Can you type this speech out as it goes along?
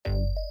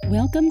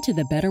Welcome to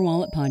the Better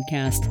Wallet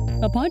Podcast,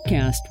 a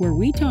podcast where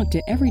we talk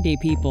to everyday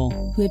people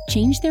who have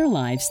changed their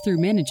lives through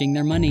managing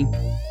their money.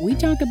 We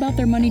talk about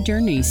their money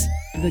journeys,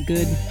 the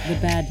good, the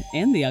bad,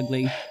 and the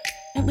ugly.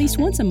 At least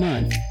once a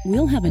month,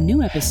 we'll have a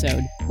new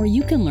episode where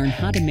you can learn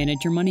how to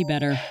manage your money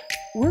better.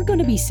 We're going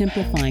to be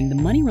simplifying the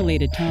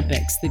money-related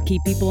topics that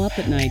keep people up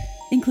at night,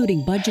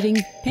 including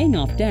budgeting, paying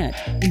off debt,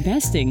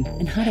 investing,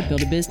 and how to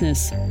build a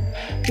business.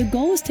 The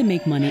goal is to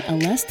make money a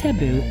less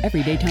taboo,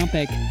 everyday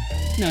topic.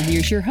 Now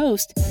here's your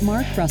host,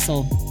 Mark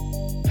Russell.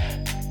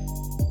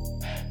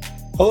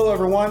 Hello,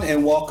 everyone,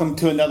 and welcome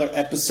to another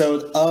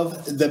episode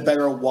of the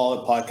Better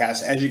Wallet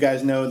Podcast. As you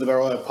guys know, the Better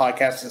Wallet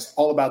Podcast is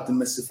all about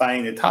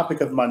demystifying the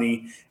topic of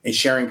money and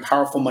sharing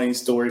powerful money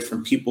stories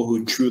from people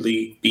who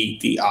truly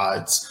beat the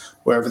odds,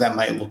 wherever that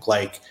might look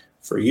like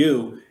for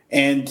you.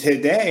 And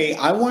today,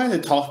 I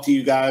wanted to talk to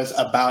you guys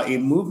about a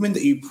movement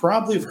that you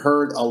probably have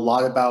heard a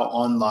lot about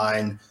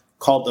online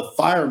called the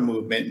FIRE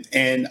movement.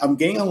 And I'm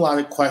getting a lot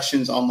of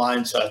questions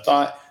online, so I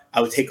thought I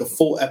would take a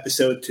full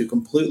episode to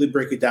completely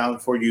break it down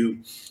for you.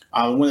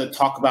 I want to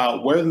talk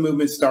about where the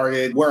movement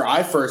started, where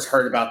I first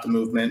heard about the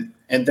movement,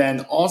 and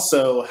then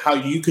also how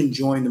you can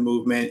join the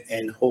movement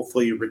and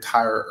hopefully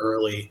retire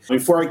early.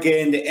 Before I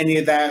get into any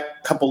of that,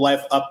 a couple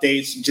life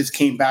updates. Just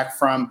came back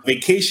from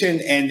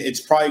vacation, and it's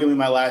probably going to be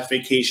my last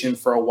vacation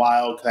for a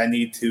while because I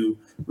need to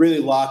really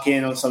lock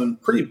in on some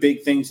pretty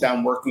big things that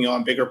I'm working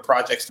on, bigger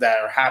projects that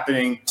are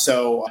happening.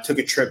 So I took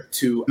a trip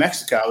to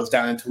Mexico. I was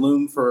down in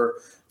Tulum for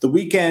the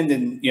weekend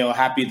and,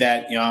 happy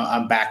that,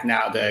 I'm back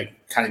now to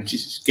kind of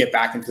just get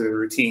back into the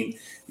routine.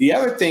 The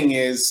other thing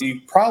is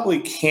you probably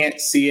can't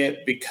see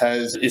it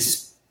because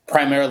it's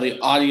primarily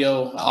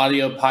audio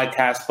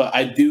podcast, but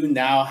I do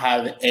now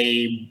have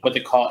what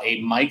they call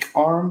a mic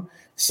arm.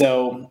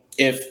 So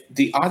if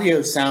the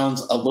audio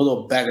sounds a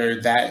little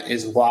better, that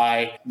is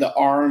why the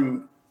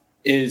arm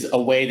is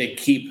a way to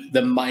keep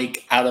the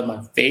mic out of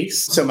my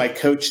face. So my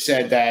coach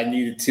said that I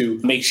needed to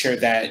make sure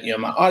that,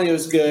 my audio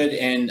is good.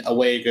 And a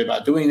way to go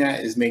about doing that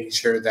is making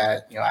sure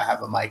that, I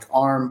have a mic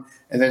arm.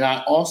 And then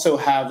I also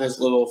have this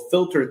little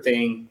filter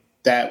thing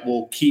that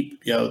will keep,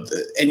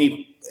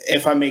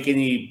 if I make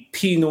any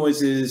pee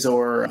noises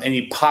or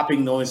any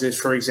popping noises,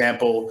 for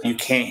example, you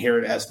can't hear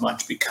it as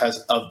much because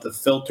of the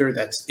filter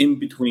that's in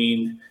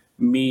between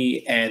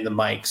me and the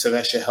mic. So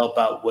that should help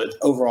out with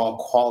overall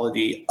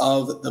quality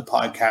of the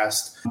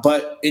podcast.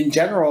 But in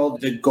general,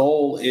 the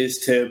goal is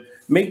to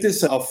make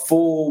this a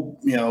full,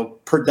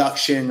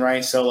 production,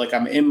 right? So like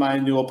I'm in my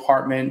new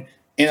apartment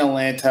in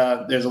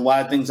Atlanta. There's a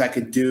lot of things I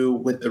could do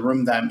with the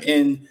room that I'm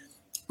in.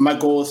 My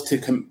goal is to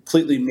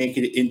completely make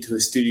it into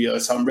a studio.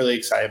 So I'm really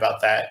excited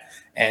about that.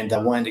 And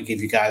I wanted to give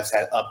you guys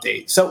that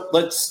update. So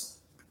let's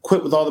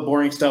quit with all the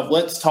boring stuff.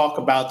 Let's talk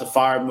about the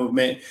FIRE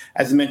movement.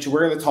 As I mentioned,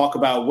 we're going to talk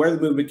about where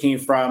the movement came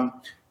from,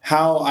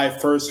 how I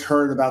first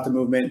heard about the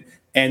movement,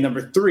 and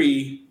number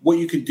 3, what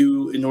you could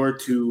do in order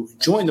to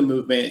join the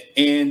movement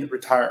and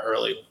retire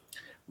early.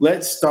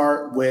 Let's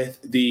start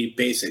with the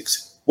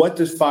basics. What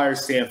does FIRE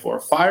stand for?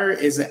 FIRE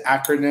is an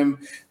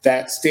acronym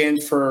that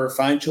stands for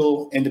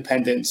Financial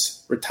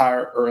Independence,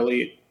 Retire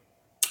Early,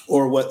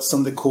 or what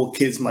some of the cool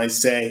kids might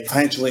say,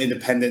 financial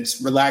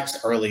independence,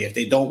 relax early. If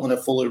they don't want to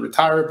fully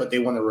retire, but they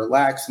want to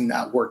relax and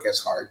not work as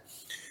hard.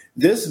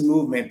 This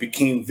movement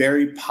became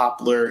very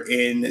popular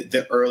in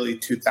the early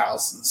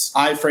 2000s.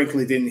 I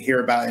frankly didn't hear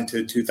about it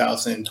until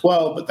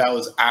 2012, but that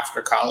was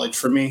after college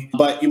for me.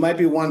 But you might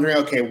be wondering,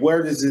 okay,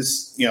 where does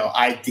this,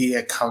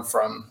 idea come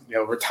from?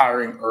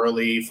 Retiring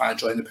early,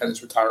 financial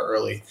independence, retire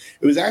early.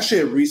 It was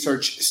actually a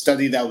research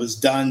study that was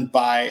done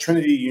by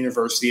Trinity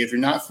University. If you're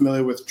not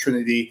familiar with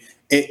Trinity,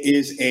 it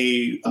is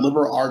a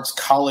liberal arts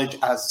college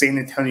out of San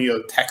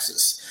Antonio,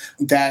 Texas,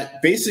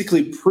 that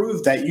basically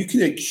proved that you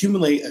can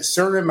accumulate a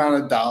certain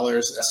amount of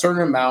dollars, a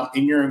certain amount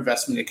in your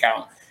investment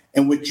account,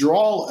 and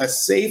withdraw a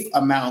safe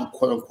amount,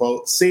 quote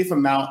unquote, safe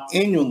amount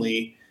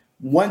annually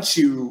once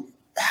you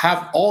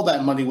have all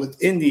that money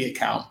within the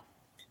account,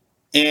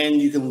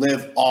 and you can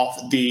live off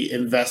the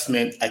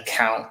investment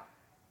account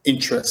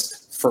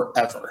interest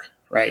forever,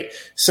 right?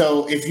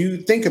 So if you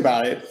think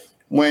about it,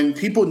 when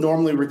people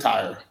normally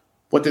retire,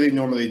 what do they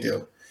normally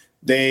do?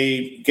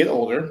 They get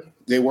older,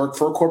 they work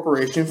for a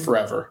corporation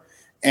forever,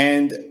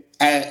 and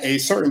at a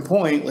certain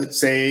point, let's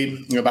say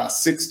about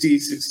 60,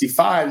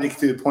 65, they get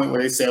to the point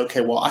where they say, okay,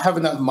 well, I have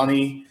enough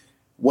money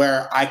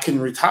where I can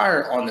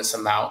retire on this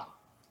amount,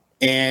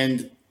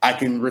 and I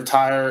can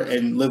retire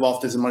and live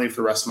off this money for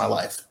the rest of my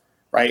life,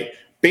 right?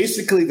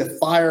 Basically, the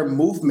FIRE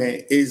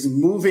movement is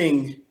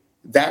moving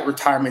that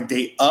retirement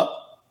date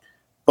up,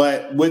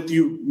 but with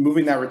you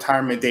moving that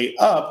retirement date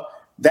up,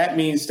 that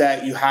means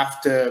that you have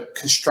to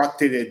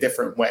construct it a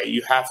different way.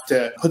 You have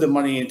to put the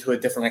money into a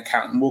different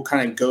account, and we'll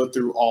kind of go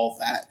through all of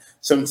that.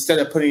 So instead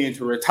of putting it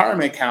into a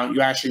retirement account,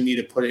 you actually need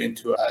to put it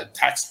into a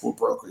taxable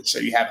brokerage so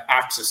you have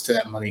access to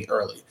that money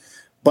early.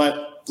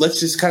 But let's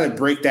just kind of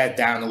break that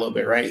down a little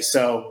bit, right?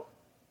 So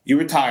you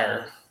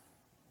retire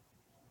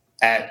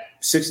at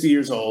 60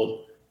 years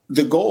old.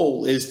 The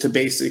goal is to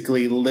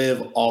basically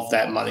live off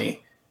that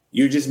money.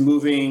 You're just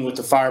moving with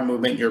the FIRE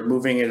movement, you're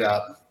moving it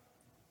up.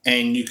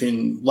 and you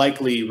can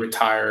likely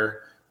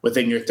retire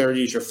within your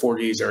 30s, your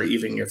 40s, or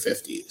even your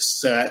 50s.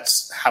 So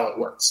that's how it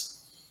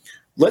works.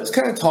 Let's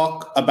kind of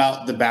talk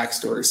about the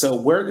backstory. So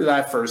where did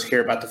I first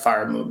hear about the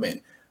FIRE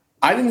movement?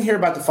 I didn't hear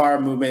about the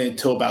FIRE movement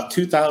until about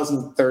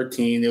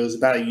 2013. It was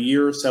about a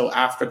year or so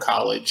after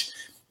college.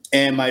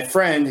 And my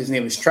friend, his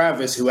name is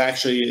Travis, who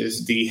actually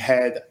is the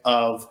head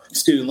of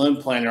Student Loan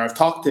Planner. I've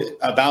talked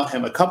about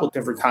him a couple of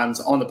different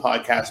times on the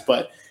podcast,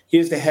 but he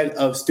is the head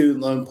of Student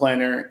Loan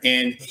Planner.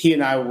 And he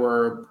and I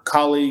were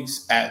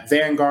colleagues at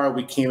Vanguard.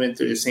 We came in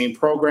through the same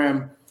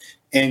program.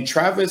 And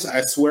Travis,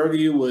 I swear to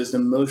you, was the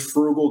most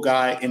frugal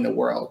guy in the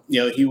world.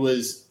 He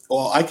was,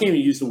 I can't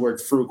even use the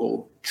word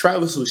frugal.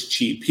 Travis was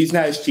cheap. He's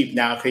not as cheap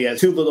now because he has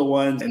 2 little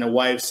ones and a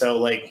wife.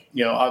 So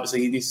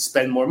obviously he needs to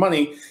spend more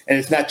money. And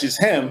it's not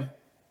just him.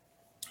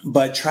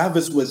 But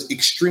Travis was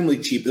extremely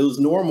cheap. It was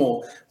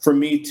normal for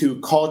me to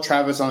call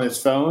Travis on his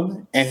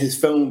phone and his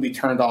phone would be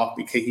turned off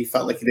because he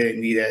felt like he didn't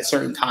need it at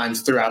certain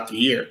times throughout the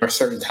year or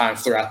certain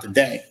times throughout the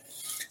day.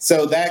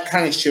 So that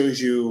kind of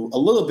shows you a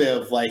little bit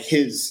of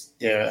his,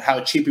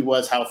 how cheap he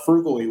was, how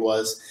frugal he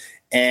was.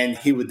 And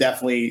he would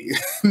definitely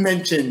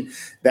mention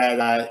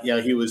that,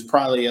 he was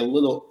probably a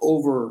little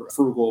over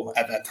frugal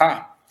at that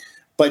time.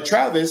 But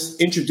Travis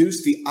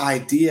introduced the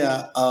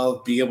idea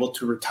of being able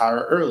to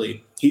retire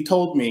early. He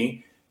told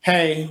me,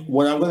 hey,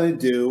 what I'm going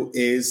to do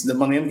is the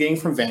money I'm getting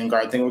from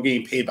Vanguard, I think we're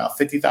getting paid about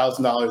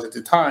 $50,000 at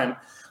the time.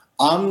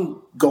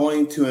 I'm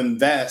going to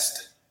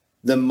invest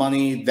the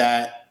money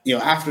that,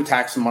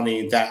 after-tax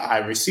money that I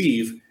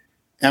receive,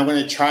 and I'm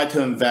going to try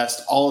to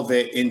invest all of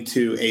it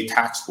into a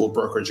taxable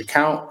brokerage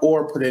account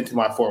or put it into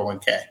my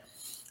 401k.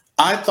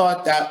 I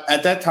thought that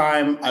at that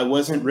time, I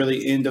wasn't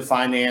really into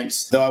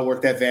finance. Though I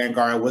worked at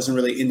Vanguard, I wasn't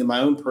really into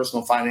my own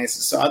personal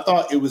finances. So I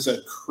thought it was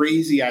a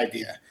crazy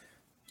idea.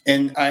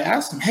 And I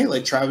asked him,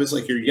 hey, Travis,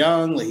 you're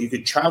young, you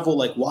could travel.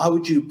 Why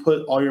would you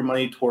put all your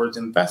money towards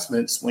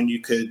investments when you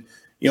could,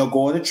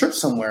 go on a trip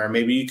somewhere?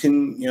 Maybe you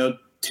can,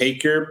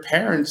 take your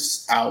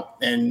parents out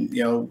and,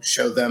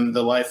 show them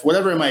the life,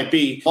 whatever it might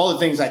be. All the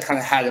things I kind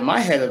of had in my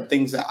head of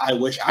things that I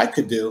wish I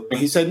could do. And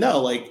he said,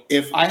 no,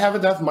 if I have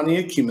enough money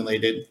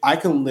accumulated, I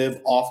can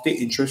live off the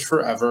interest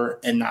forever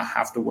and not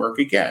have to work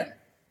again.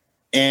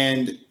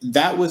 And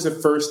that was the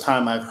first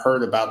time I've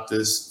heard about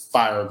this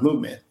FIRE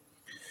movement.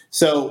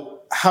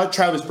 So how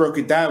Travis broke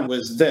it down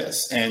was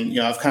this, and,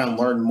 I've kind of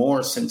learned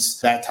more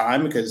since that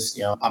time because,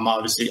 I'm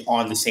obviously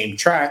on the same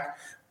track,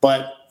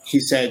 but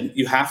he said,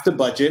 you have to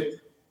budget.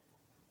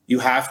 You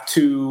have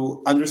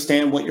to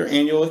understand what your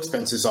annual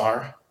expenses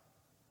are.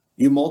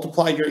 You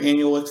multiply your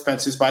annual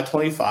expenses by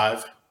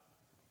 25.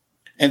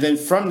 And then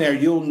from there,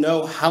 you'll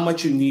know how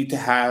much you need to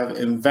have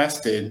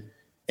invested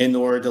in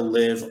order to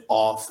live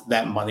off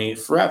that money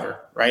forever,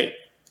 right?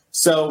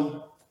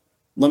 So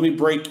let me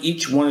break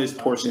each one of these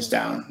portions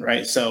down,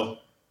 right? So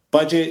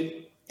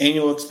budget,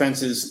 annual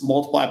expenses,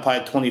 multiply by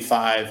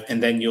 25,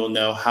 and then you'll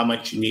know how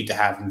much you need to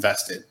have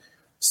invested.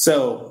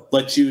 So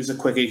let's use a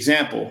quick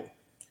example.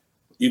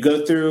 You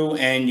go through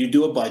and you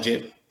do a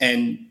budget.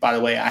 And by the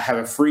way, I have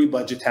a free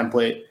budget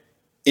template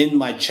in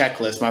my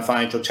checklist, my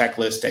financial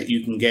checklist that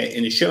you can get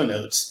in the show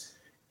notes.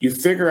 You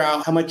figure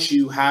out how much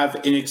you have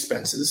in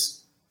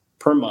expenses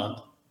per month.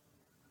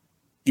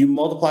 You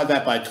multiply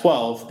that by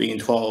 12, being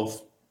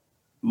 12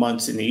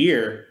 months in a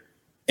year.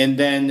 And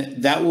then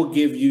that will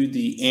give you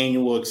the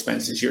annual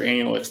expenses, your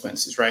annual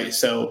expenses, right?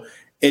 So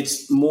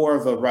it's more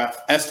of a rough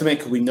estimate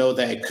because we know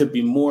that it could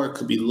be more, it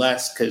could be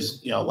less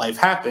because, life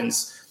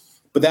happens.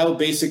 But that will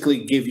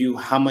basically give you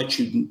how much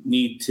you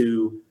need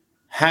to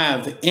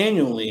have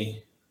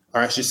annually,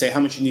 or I should say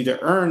how much you need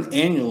to earn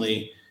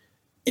annually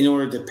in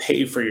order to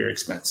pay for your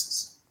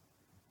expenses.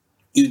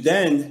 You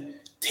then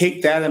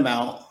take that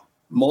amount,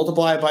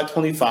 multiply it by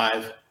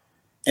 25,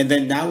 and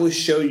then that will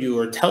show you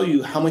or tell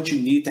you how much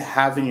you need to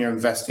have in your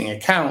investing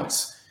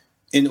accounts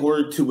in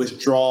order to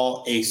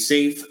withdraw a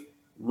safe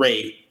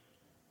rate.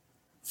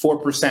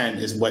 4%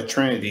 is what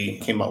Trinity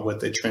came up with,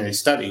 the Trinity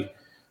study.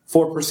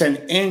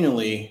 4%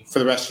 annually for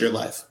the rest of your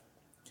life.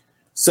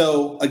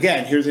 So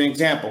again, here's an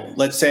example.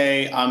 Let's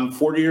say I'm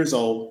 40 years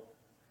old.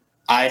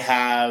 I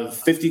have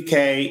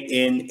 $50K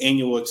in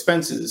annual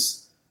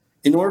expenses.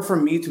 In order for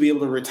me to be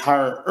able to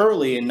retire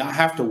early and not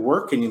have to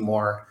work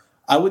anymore,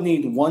 I would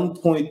need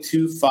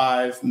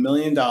 $1.25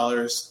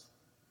 million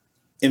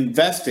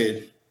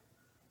invested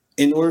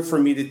in order for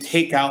me to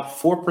take out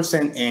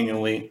 4%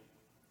 annually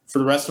for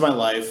the rest of my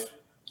life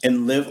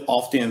and live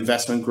off the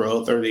investment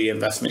growth or the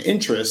investment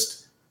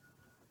interest,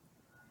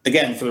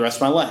 again, for the rest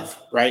of my life,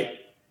 right?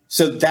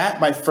 So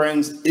that, my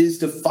friends, is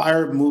the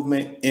FIRE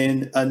movement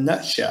in a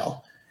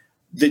nutshell.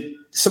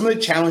 Some of the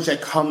challenges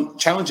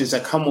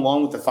that come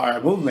along with the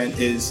FIRE movement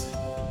is,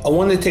 I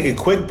wanted to take a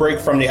quick break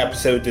from the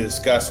episode to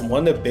discuss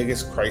one of the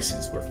biggest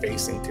crises we're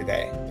facing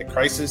today. The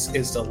crisis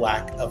is the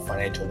lack of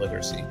financial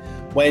literacy.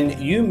 When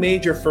you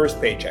made your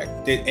first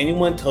paycheck, did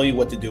anyone tell you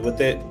what to do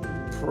with it?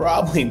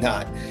 Probably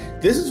not.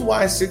 This is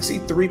why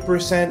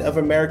 63% of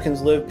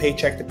Americans live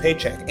paycheck to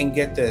paycheck. And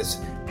get this,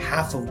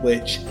 half of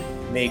which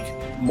make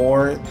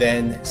more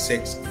than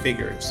six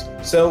figures.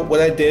 So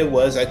what I did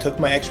was I took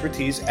my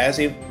expertise as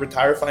a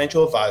retired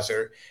financial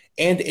advisor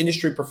and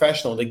industry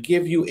professional to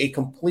give you a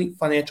complete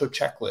financial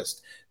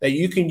checklist that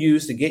you can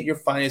use to get your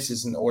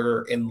finances in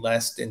order in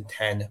less than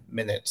 10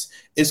 minutes.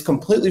 It's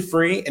completely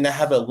free, and I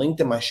have a link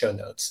in my show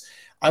notes.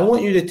 I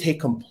want you to take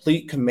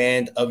complete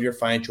command of your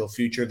financial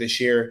future this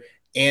year,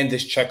 and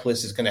this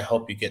checklist is going to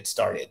help you get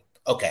started.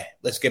 Okay,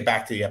 let's get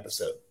back to the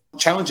episode.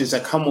 Challenges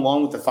that come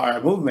along with the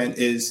FIRE movement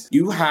is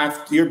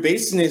you're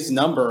basing this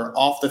number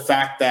off the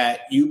fact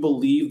that you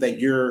believe that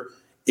your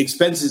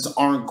expenses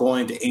aren't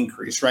going to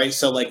increase, right?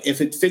 So like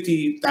if it's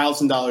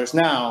 $50,000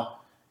 now,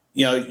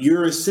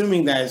 you're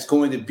assuming that it's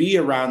going to be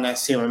around that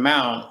same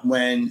amount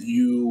when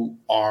you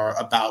are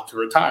about to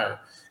retire.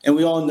 And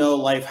we all know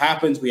life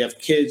happens. We have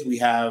kids, we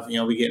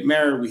get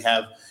married, we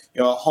have,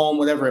 a home,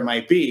 whatever it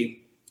might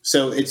be.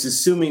 So it's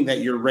assuming that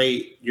your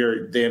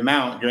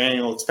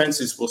annual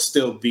expenses will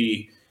still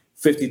be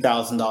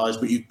 $50,000,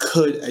 but you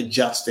could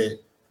adjust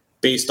it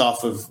based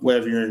off of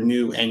whatever your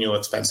new annual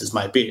expenses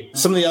might be.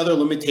 Some of the other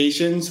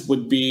limitations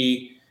would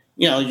be,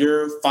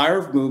 your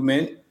FIRE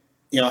movement,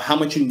 how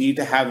much you need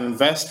to have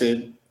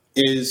invested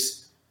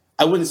is,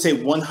 I wouldn't say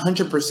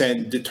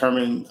 100%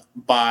 determined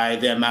by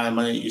the amount of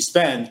money that you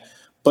spend,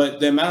 but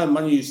the amount of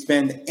money you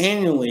spend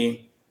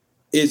annually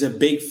is a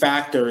big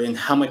factor in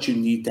how much you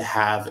need to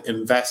have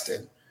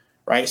invested,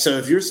 right? So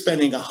if you're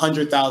spending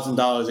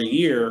 $100,000 a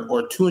year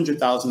or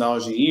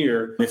 $200,000 a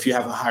year, if you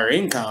have a higher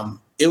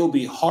income, it will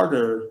be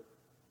harder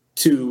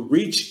to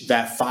reach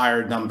that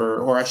FIRE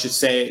number, or I should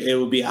say it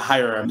would be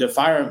the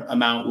FIRE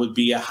amount would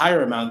be a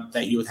higher amount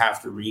that you would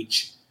have to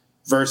reach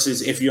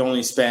versus if you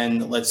only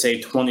spend, let's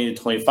say, $20,000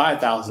 to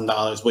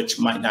 $25,000, which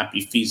might not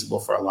be feasible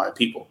for a lot of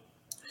people.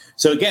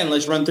 So again,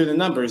 let's run through the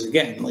numbers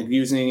again, like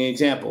using an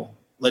example.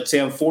 Let's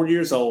say I'm 40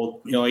 years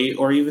old,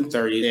 or even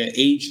 30. The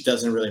age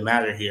doesn't really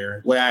matter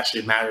here. What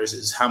actually matters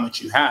is how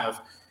much you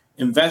have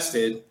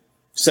invested.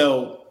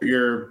 So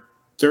you're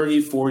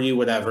 30, 40,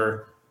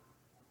 whatever.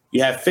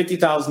 You have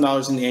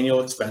 $50,000 in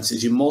annual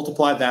expenses. You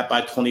multiply that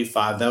by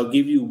 25. That'll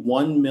give you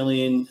 $1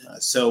 million.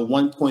 So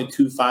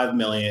 $1.25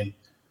 million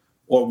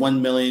or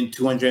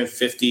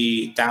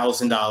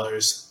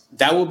 $1,250,000.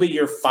 That will be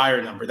your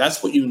FIRE number.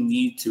 That's what you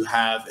need to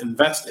have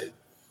invested.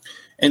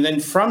 And then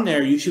from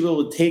there, you should be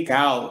able to take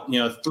out,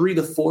 3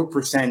 to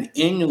 4%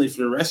 annually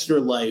for the rest of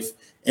your life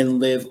and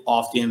live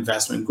off the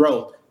investment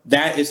growth.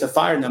 That is the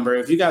FIRE number.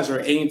 If you guys are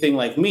anything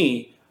like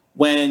me,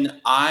 when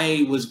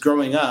I was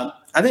growing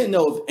up, I didn't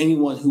know of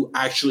anyone who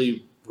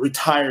actually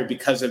retired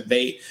because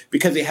they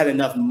had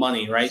enough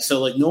money, right?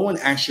 So like no one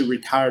actually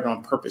retired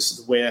on purpose,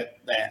 is the way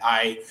that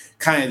I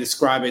kind of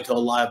describe it to a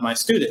lot of my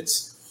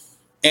students.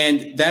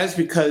 And that is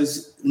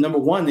because, number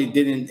one, they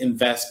didn't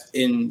invest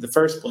in the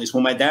first place.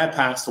 When my dad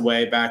passed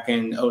away back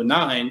in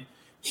 2009,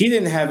 he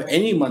didn't have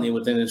any money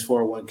within his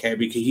 401k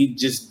because he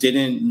just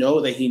didn't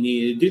know that he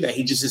needed to do that.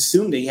 He just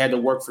assumed that he had to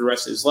work for the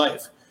rest of his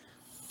life.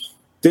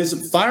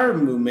 This FIRE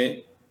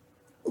movement,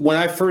 when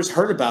I first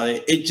heard about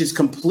it, it just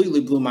completely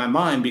blew my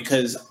mind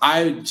because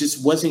I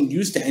just wasn't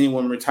used to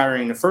anyone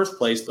retiring in the first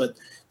place. But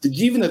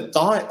even the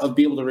thought of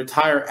being able to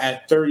retire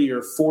at 30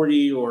 or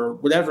 40 or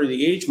whatever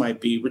the age might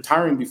be,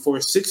 retiring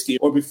before 60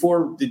 or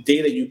before the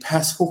day that you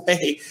pass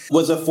away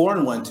was a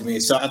foreign one to me.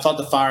 So I thought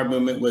the FIRE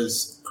movement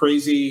was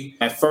crazy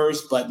at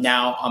first, but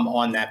now I'm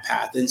on that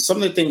path. And some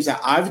of the things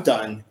that I've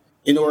done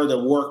in order to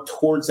work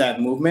towards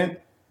that movement,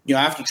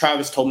 after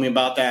Travis told me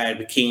about that, I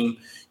became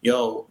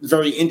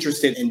very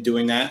interested in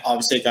doing that.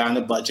 Obviously, I got on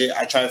the budget.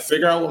 I tried to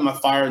figure out what my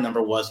FIRE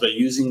number was by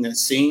using the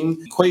same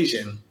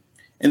equation.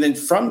 And then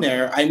from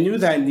there, I knew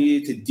that I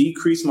needed to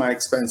decrease my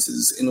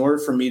expenses in order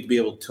for me to be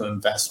able to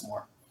invest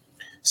more.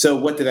 So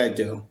what did I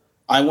do?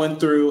 I went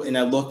through and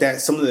I looked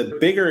at some of the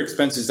bigger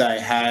expenses that I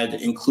had,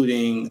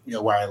 including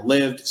where I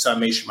lived. So I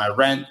made sure my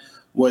rent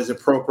was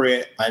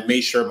appropriate. I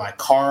made sure my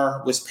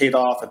car was paid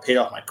off. I paid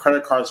off my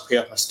credit cards, paid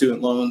off my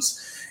student loans.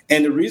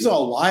 And the reason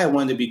why I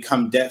wanted to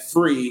become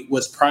debt-free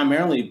was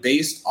primarily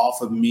based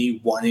off of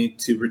me wanting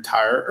to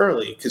retire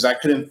early because I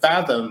couldn't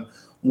fathom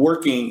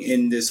working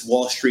in this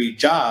Wall Street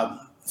job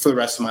for the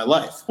rest of my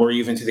life or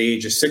even to the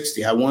age of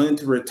 60. I wanted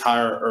to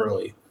retire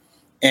early.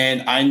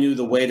 And I knew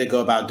the way to go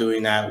about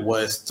doing that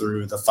was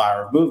through the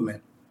FIRE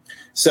movement.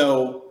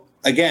 So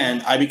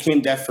again, I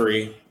became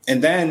debt-free.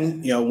 And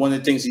then, one of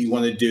the things that you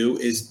want to do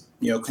is,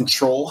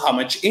 control how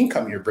much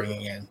income you're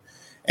bringing in.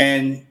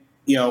 And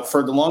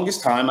for the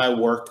longest time, I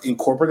worked in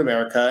corporate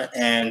America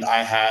and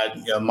I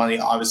had money,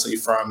 obviously,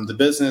 from the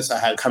business I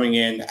had coming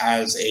in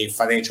as a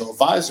financial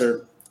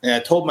advisor. And I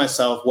told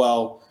myself,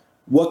 well,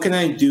 what can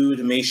I do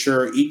to make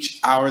sure each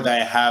hour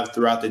that I have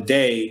throughout the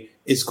day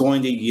is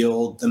going to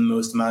yield the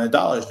most amount of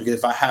dollars? Because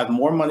if I have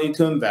more money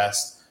to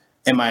invest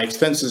and my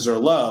expenses are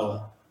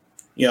low,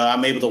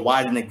 I'm able to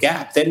widen the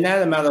gap. Then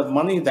that amount of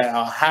money that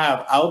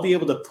I'll be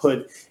able to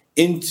put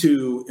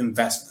into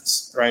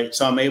investments, right?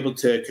 So I'm able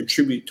to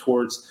contribute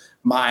towards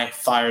my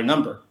FIRE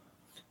number.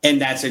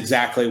 And that's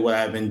exactly what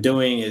I've been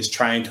doing, is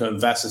trying to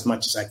invest as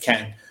much as I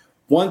can.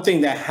 One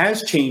thing that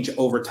has changed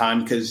over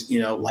time, because,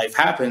 life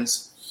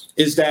happens,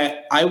 is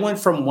that I went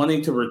from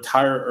wanting to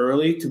retire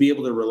early to be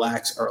able to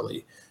relax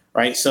early,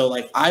 right? So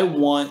like I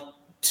want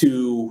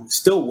to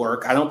still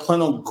work. I don't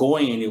plan on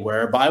going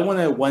anywhere, but I want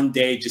to one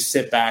day just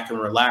sit back and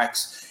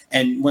relax.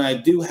 And when I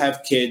do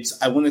have kids,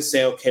 I want to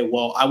say, okay,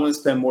 well, I want to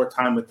spend more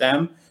time with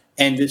them.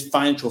 And this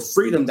financial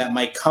freedom that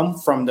might come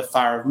from the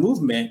FIRE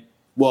movement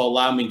will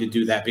allow me to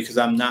do that because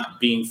I'm not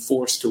being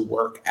forced to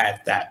work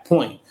at that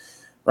point,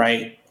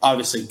 right?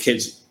 Obviously,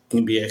 kids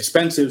can be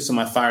expensive, so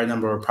my FIRE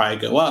number will probably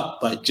go up,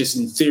 but just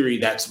in theory,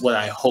 that's what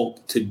I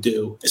hope to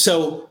do.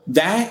 So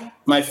that,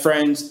 my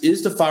friends,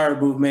 is the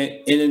FIRE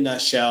movement in a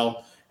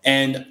nutshell.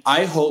 And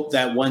I hope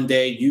that one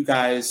day you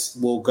guys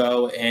will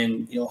go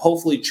and,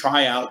 hopefully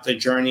try out the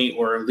journey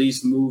or at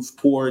least move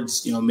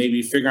towards,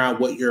 maybe figuring out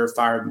what your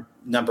FIRE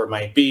number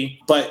might be.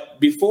 But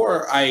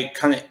before I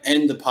kind of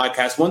end the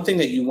podcast, one thing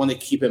that you want to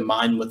keep in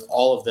mind with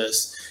all of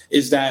this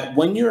is that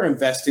when you're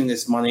investing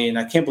this money, and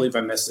I can't believe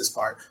I missed this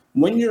part,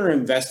 when you're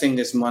investing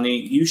this money,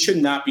 you should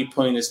not be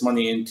putting this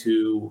money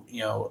into,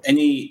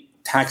 any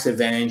tax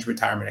advantage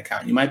retirement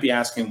account. You might be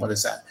asking, what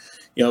is that?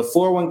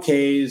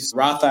 401ks,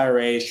 Roth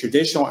IRAs,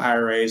 traditional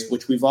IRAs,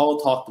 which we've all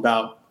talked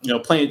about,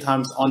 plenty of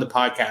times on the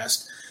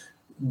podcast.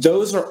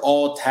 Those are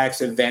all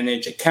tax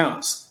advantage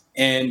accounts.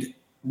 And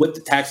with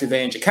the tax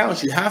advantage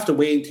accounts, you have to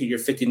wait until you're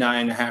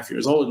 59 and a half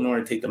years old in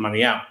order to take the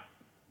money out.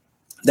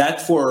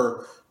 That's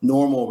for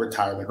normal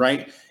retirement,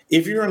 right?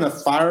 If you're in a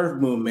FIRE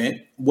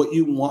movement, what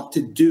you want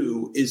to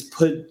do is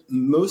put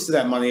most of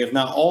that money, if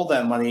not all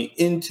that money,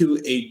 into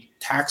a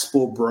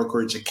taxable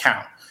brokerage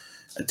account.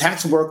 A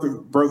taxable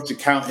brokerage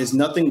account is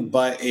nothing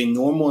but a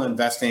normal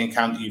investing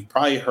account that you've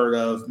probably heard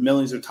of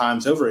millions of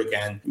times over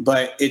again,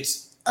 but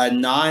it's a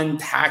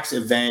non-tax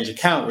advantage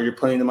account where you're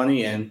putting the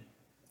money in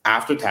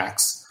after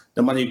tax.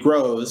 The money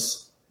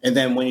grows, and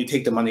then when you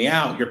take the money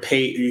out,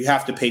 you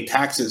have to pay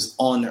taxes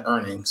on the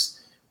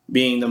earnings,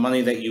 being the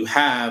money that you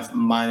have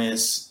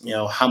minus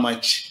how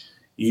much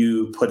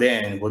you put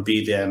in would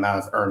be the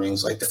amount of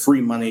earnings, like the free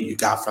money you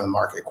got from the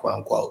market, quote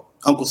unquote.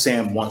 Uncle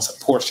Sam wants a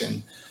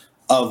portion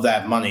of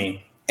that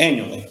money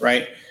annually,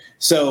 right?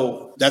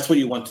 So that's what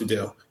you want to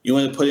do. You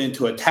want to put it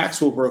into a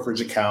taxable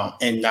brokerage account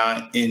and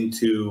not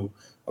into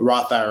a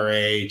Roth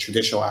IRA,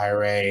 traditional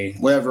IRA,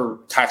 whatever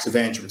tax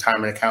advantage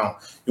retirement account.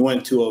 You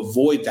want to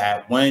avoid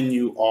that when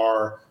you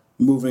are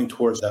moving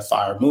towards the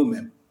FIRE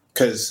movement.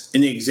 Because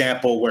in the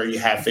example where you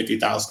have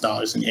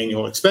 $50,000 in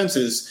annual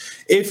expenses,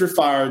 if your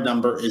FIRE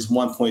number is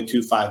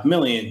 $1.25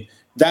 million,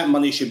 that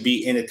money should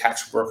be in a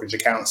tax brokerage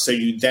account. So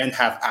you then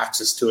have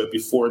access to it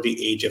before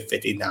the age of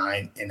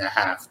 59 and a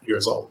half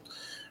years old,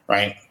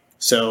 right?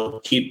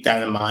 So keep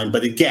that in mind.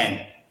 But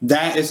again,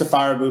 that is the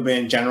FIRE movement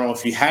in general.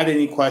 If you had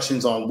any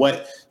questions on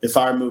what the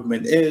FIRE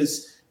movement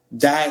is,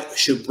 that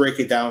should break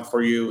it down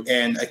for you.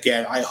 And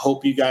again, I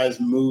hope you guys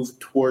move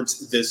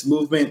towards this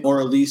movement or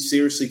at least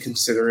seriously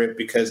consider it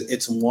because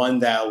it's one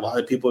that a lot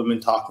of people have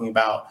been talking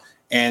about.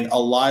 And a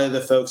lot of the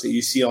folks that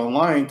you see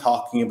online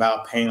talking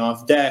about paying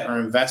off debt or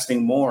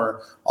investing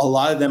more, a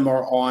lot of them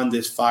are on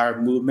this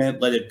FIRE movement,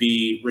 let it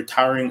be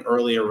retiring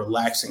early or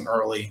relaxing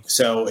early.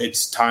 So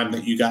it's time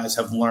that you guys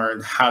have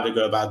learned how to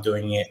go about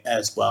doing it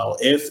as well,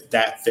 if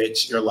that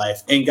fits your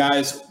life. And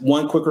guys,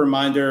 one quick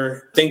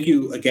reminder, thank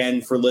you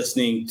again for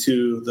listening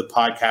to the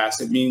podcast.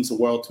 It means the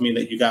world to me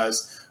that you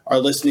guys are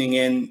listening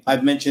in.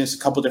 I've mentioned this a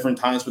couple different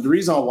times, but the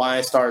reason why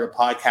I started a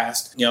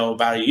podcast,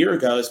 about a year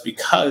ago is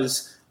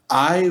because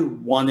I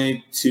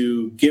wanted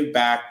to give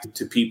back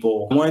to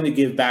people. I wanted to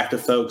give back to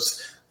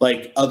folks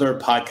like other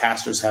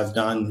podcasters have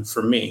done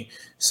for me.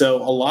 So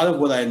a lot of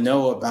what I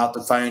know about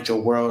the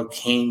financial world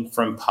came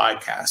from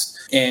podcasts.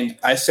 And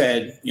I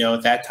said,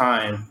 at that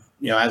time,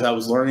 as I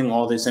was learning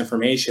all this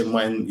information,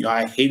 when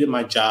I hated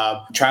my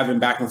job, traveling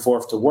back and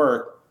forth to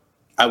work,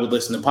 I would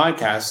listen to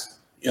podcasts.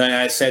 And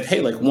I said,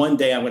 hey, like one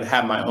day I'm going to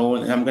have my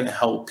own and I'm going to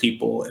help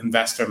people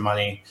invest their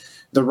money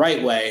the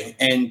right way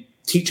and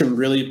teach them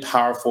really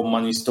powerful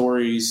money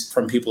stories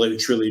from people who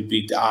truly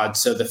beat the odds.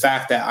 So the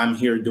fact that I'm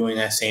here doing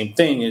that same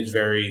thing is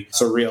very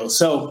surreal.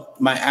 So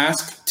my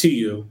ask to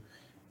you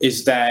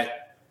is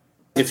that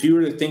if you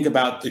were to think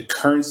about the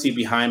currency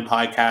behind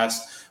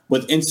podcasts,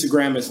 with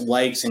Instagram it's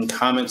likes and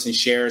comments and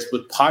shares,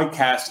 with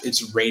podcasts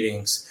it's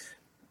ratings.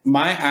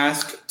 My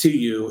ask to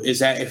you is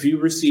that if you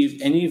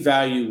receive any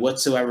value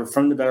whatsoever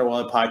from the Better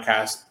Wallet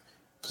podcast,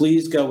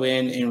 please go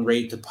in and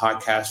rate the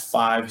podcast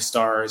 5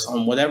 stars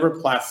on whatever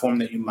platform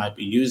that you might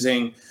be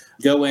using.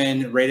 Go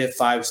in, rate it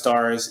 5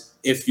 stars.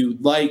 If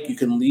you'd like, you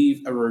can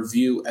leave a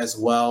review as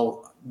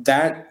well.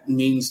 That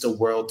means the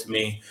world to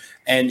me.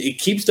 And it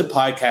keeps the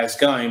podcast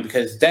going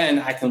because then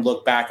I can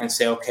look back and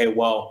say, okay,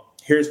 well,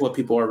 here's what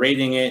people are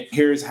rating it.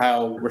 Here's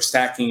how we're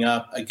stacking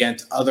up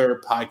against other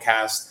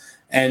podcasts.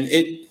 And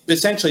it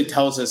essentially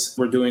tells us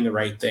we're doing the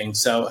right thing.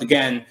 So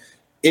again,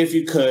 if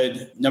you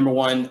could, number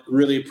one,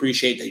 really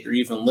appreciate that you're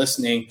even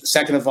listening.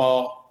 Second of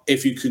all,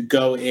 if you could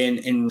go in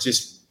and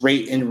just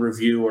rate and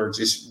review or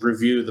just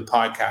review the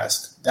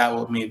podcast, that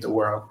would mean the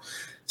world.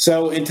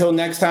 So until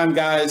next time,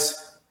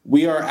 guys,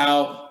 we are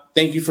out.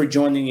 Thank you for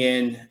joining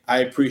in. I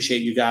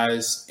appreciate you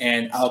guys,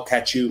 and I'll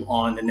catch you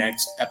on the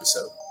next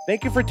episode.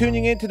 Thank you for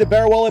tuning in to the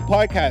Better Wallet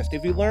Podcast.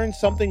 If you learned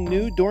something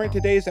new during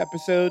today's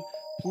episode,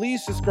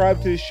 please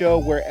subscribe to the show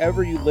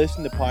wherever you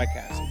listen to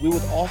podcasts. We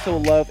would also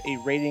love a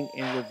rating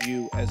and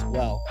review as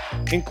well.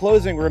 In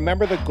closing,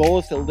 remember the goal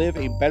is to live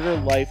a better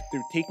life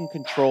through taking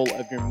control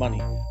of your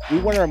money. We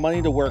want our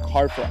money to work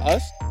hard for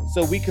us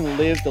so we can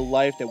live the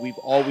life that we've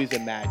always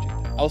imagined.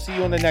 I'll see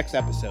you on the next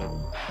episode.